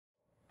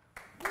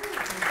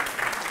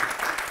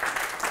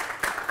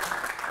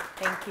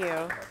Thank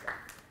you.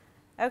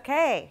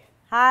 Okay,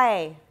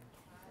 hi.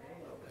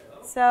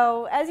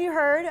 So as you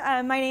heard,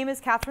 my name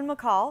is Kathryn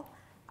McCall.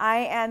 I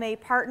am a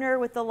partner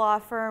with the law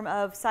firm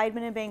of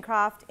Seidman and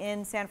Bancroft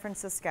in San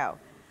Francisco.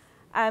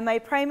 My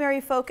primary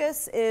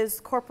focus is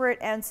corporate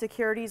and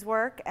securities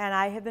work, and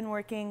I have been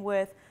working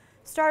with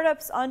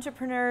startups,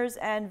 entrepreneurs,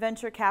 and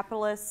venture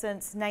capitalists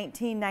since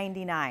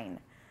 1999.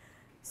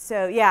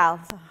 So yeah,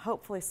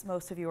 hopefully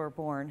most of you were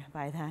born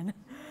by then.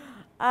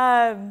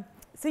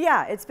 So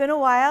yeah, it's been a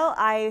while.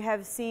 I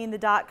have seen the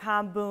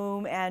dot-com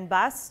boom and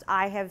bust.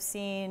 I have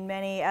seen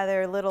many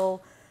other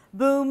little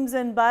booms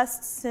and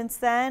busts since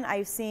then.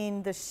 I've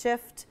seen the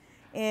shift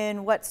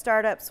in what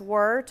startups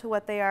were to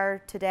what they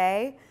are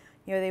today.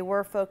 You know, they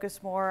were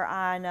focused more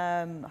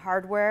on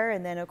hardware,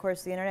 and then of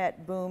course the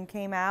internet boom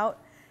came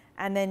out,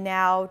 and then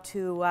now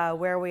to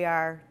where we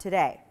are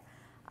today.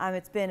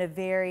 It's been a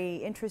very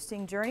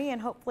interesting journey,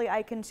 and hopefully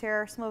I can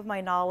share some of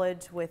my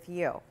knowledge with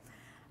you.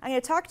 I'm going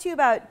to talk to you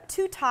about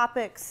two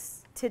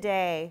topics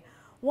today.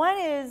 One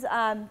is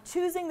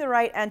choosing the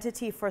right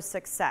entity for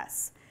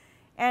success.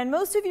 And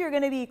most of you are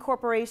going to be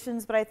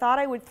corporations, but I thought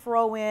I would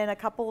throw in a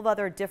couple of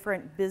other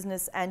different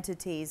business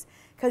entities,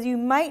 because you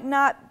might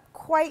not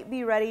quite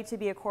be ready to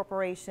be a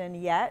corporation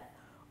yet,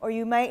 or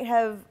you might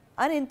have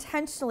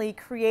unintentionally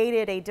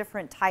created a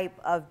different type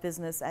of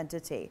business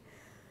entity.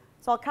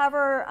 So I'll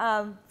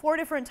cover 4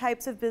 different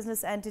types of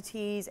business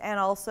entities, and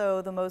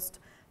also the most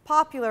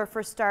popular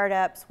for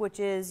startups, which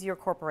is your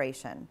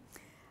corporation.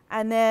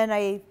 And then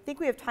I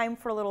think we have time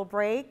for a little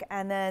break,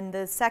 and then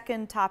the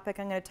second topic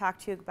I'm going to talk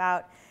to you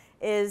about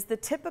is the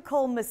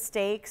typical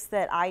mistakes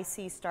that I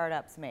see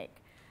startups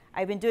make.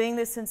 I've been doing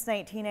this since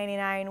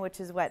 1999, which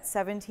is what,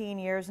 17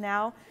 years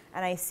now,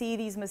 and I see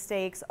these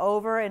mistakes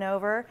over and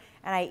over,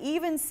 and I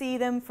even see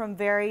them from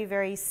very,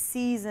 very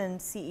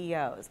seasoned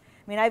CEOs.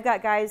 I mean, I've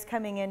got guys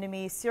coming into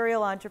me,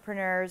 serial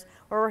entrepreneurs,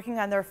 we're working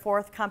on their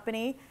 4th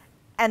company,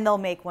 and they'll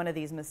make one of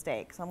these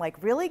mistakes. I'm like,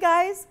 really,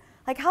 guys?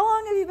 Like, how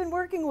long have you been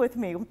working with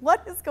me?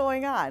 What is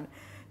going on?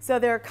 So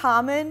they're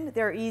common,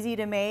 they're easy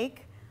to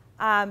make,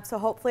 so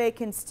hopefully I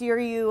can steer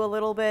you a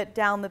little bit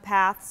down the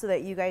path so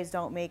that you guys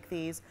don't make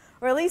these.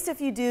 Or at least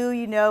if you do,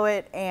 you know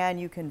it and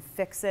you can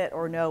fix it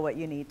or know what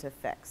you need to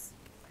fix.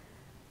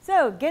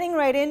 So getting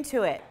right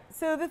into it.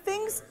 So the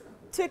things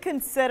to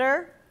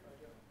consider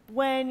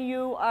when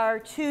you are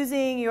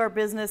choosing your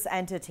business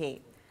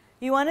entity.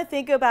 You want to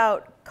think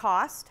about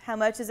cost. How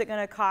much is it going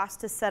to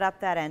cost to set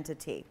up that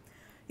entity?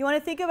 You want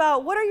to think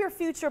about what are your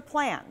future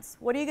plans?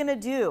 What are you going to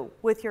do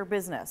with your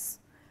business?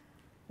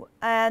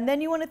 And then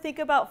you want to think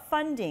about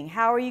funding.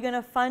 How are you going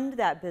to fund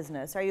that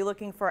business? Are you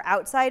looking for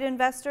outside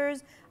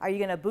investors? Are you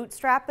going to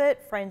bootstrap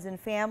it, friends and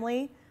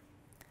family?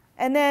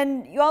 And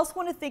then you also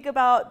want to think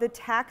about the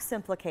tax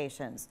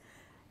implications.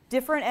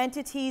 Different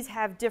entities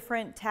have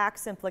different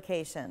tax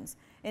implications.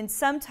 In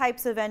some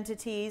types of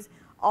entities,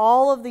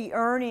 all of the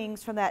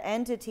earnings from that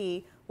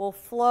entity will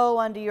flow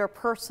onto your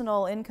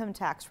personal income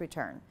tax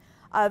return.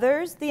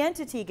 Others, the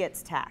entity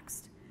gets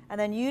taxed, and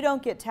then you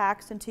don't get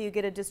taxed until you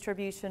get a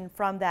distribution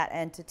from that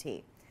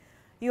entity.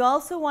 You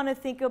also want to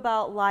think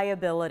about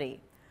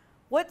liability.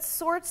 What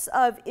sorts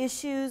of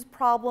issues,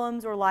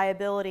 problems, or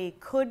liability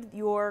could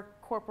your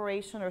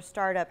corporation or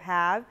startup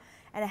have,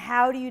 and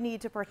how do you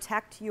need to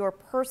protect your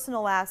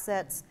personal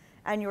assets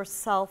and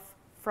yourself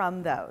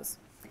from those?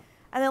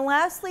 And then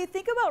lastly,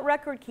 think about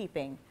record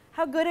keeping.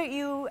 How good are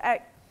you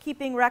at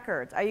keeping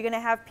records? Are you going to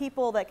have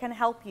people that can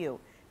help you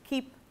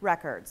keep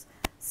records?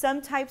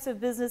 Some types of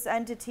business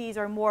entities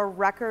are more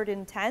record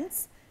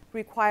intense,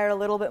 require a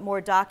little bit more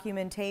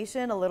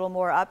documentation, a little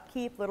more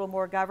upkeep, a little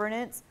more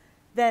governance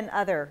than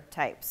other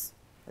types.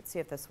 Let's see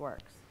if this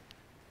works.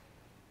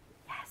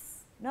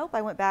 Yes. Nope,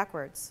 I went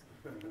backwards.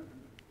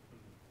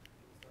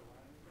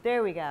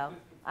 There we go.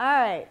 All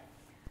right.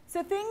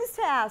 So things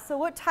to ask. So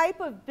what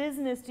type of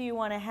business do you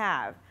want to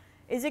have?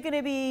 Is it going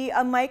to be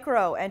a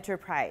micro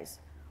enterprise,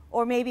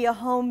 or maybe a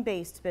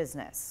home-based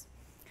business?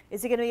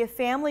 Is it going to be a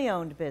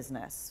family-owned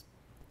business?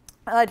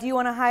 Do you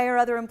want to hire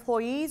other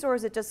employees, or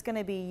is it just going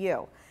to be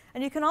you?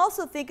 And you can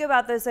also think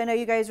about this. I know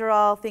you guys are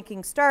all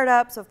thinking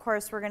startups. Of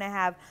course, we're going to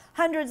have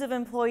hundreds of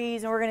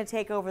employees, and we're going to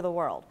take over the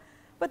world.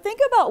 But think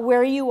about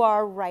where you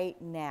are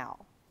right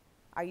now.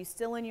 Are you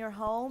still in your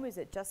home? Is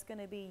it just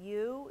going to be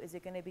you? Is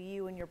it going to be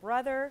you and your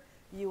brother,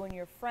 you and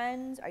your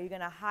friends? Are you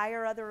going to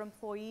hire other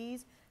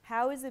employees?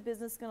 How is the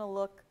business going to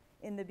look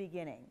in the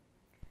beginning?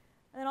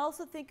 And then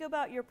also think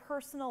about your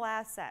personal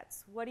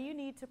assets. What do you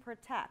need to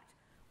protect?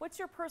 What's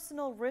your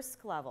personal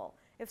risk level?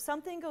 If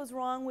something goes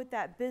wrong with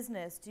that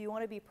business, do you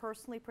want to be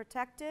personally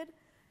protected?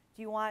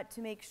 Do you want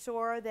to make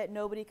sure that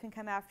nobody can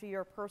come after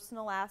your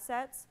personal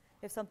assets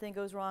if something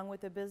goes wrong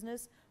with the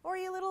business? Or are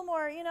you a little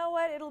more, you know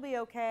what, it'll be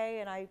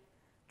okay, and I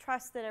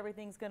trust that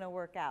everything's going to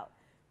work out?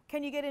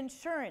 Can you get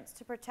insurance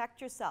to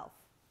protect yourself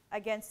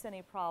against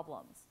any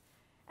problems?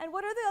 And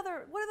what are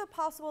the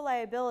possible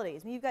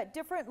liabilities? I mean, you've got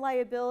different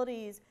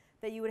liabilities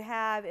that you would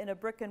have in a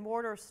brick and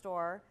mortar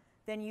store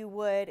than you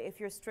would if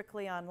you're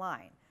strictly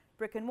online.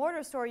 Brick and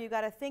mortar store, you've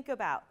got to think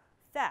about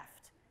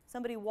theft,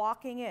 Somebody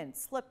walking in,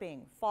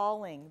 slipping,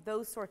 falling,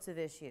 those sorts of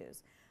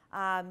issues.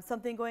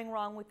 Something going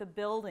wrong with the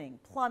building,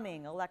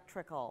 plumbing,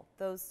 electrical,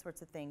 those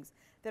sorts of things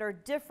that are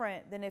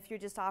different than if you're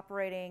just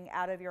operating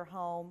out of your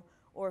home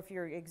or if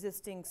you're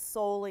existing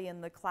solely in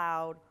the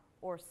cloud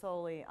or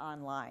solely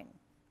online.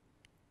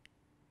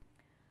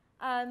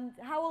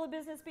 How will a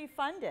business be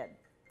funded?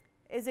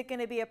 Is it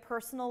going to be a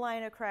personal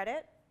line of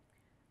credit?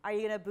 Are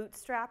you going to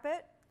bootstrap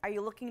it? Are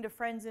you looking to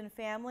friends and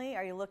family?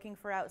 Are you looking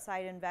for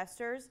outside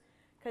investors?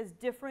 Because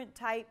different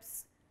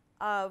types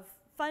of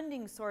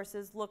funding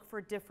sources look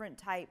for different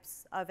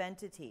types of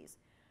entities.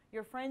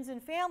 Your friends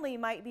and family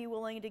might be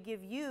willing to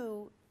give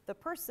you, the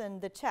person,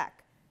 the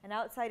check. An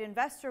outside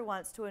investor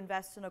wants to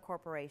invest in a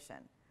corporation.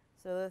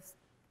 So those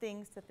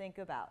things to think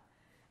about.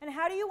 And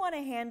how do you want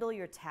to handle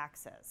your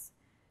taxes?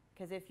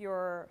 Because if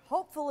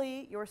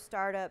hopefully your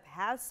startup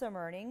has some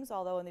earnings,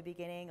 although in the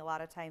beginning a lot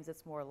of times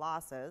it's more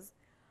losses,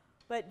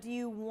 but do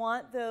you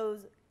want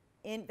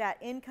that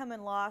income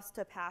and loss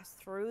to pass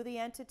through the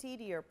entity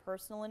to your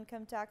personal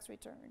income tax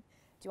return?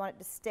 Do you want it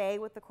to stay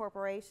with the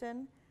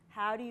corporation?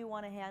 How do you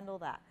want to handle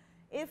that?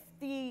 If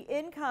the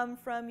income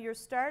from your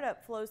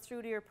startup flows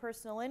through to your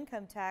personal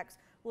income tax,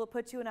 will it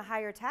put you in a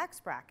higher tax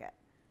bracket?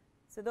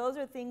 So those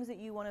are things that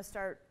you want to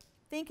start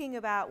thinking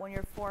about when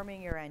you're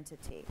forming your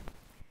entity.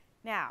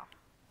 Now,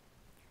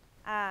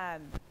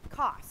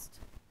 cost.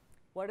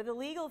 What are the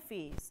legal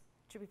fees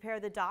to prepare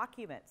the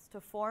documents to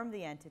form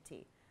the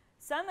entity?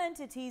 Some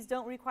entities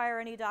don't require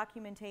any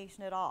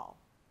documentation at all.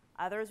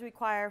 Others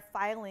require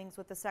filings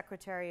with the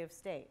Secretary of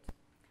State.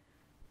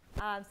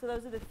 So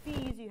those are the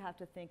fees you have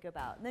to think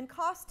about. And then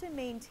cost to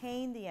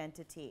maintain the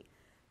entity.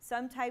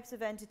 Some types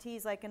of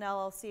entities, like an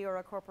LLC or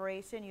a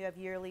corporation, you have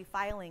yearly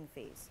filing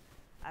fees.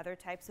 Other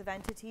types of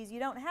entities, you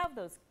don't have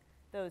those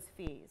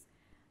fees.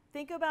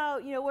 Think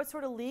about, what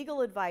sort of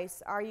legal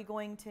advice are you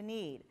going to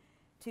need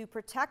to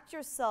protect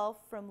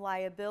yourself from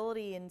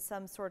liability in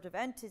some sort of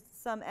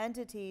some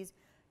entities.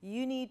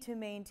 You need to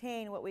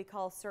maintain what we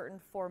call certain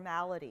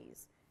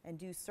formalities and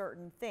do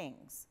certain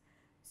things.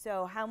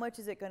 So how much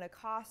is it going to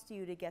cost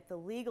you to get the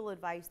legal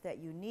advice that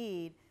you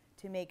need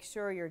to make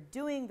sure you're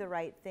doing the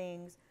right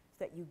things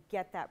so that you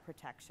get that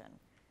protection?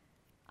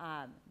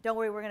 Don't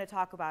worry, we're going to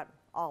talk about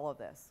all of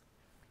this.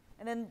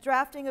 And then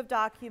drafting of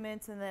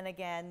documents, and then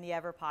again, the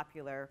ever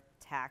popular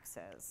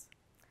taxes.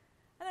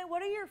 And then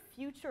what are your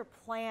future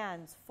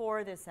plans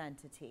for this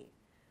entity?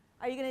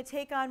 Are you going to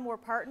take on more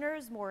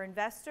partners, more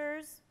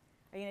investors?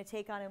 Are you going to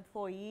take on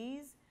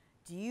employees?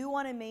 Do you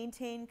want to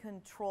maintain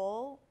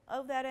control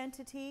of that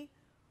entity?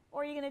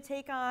 Or are you going to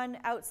take on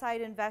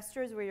outside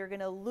investors where you're going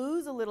to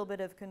lose a little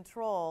bit of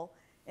control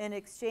in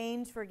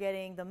exchange for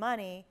getting the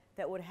money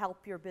that would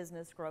help your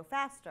business grow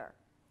faster?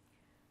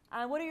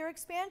 What are your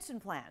expansion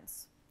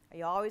plans? Are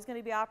you always going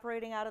to be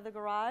operating out of the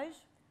garage?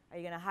 Are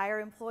you going to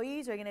hire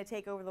employees? Or are you going to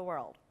take over the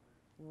world?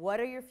 What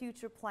are your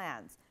future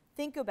plans?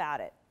 Think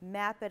about it.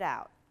 Map it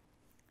out.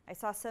 I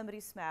saw somebody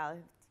smile.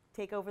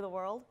 Take over the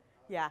world?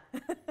 Yeah.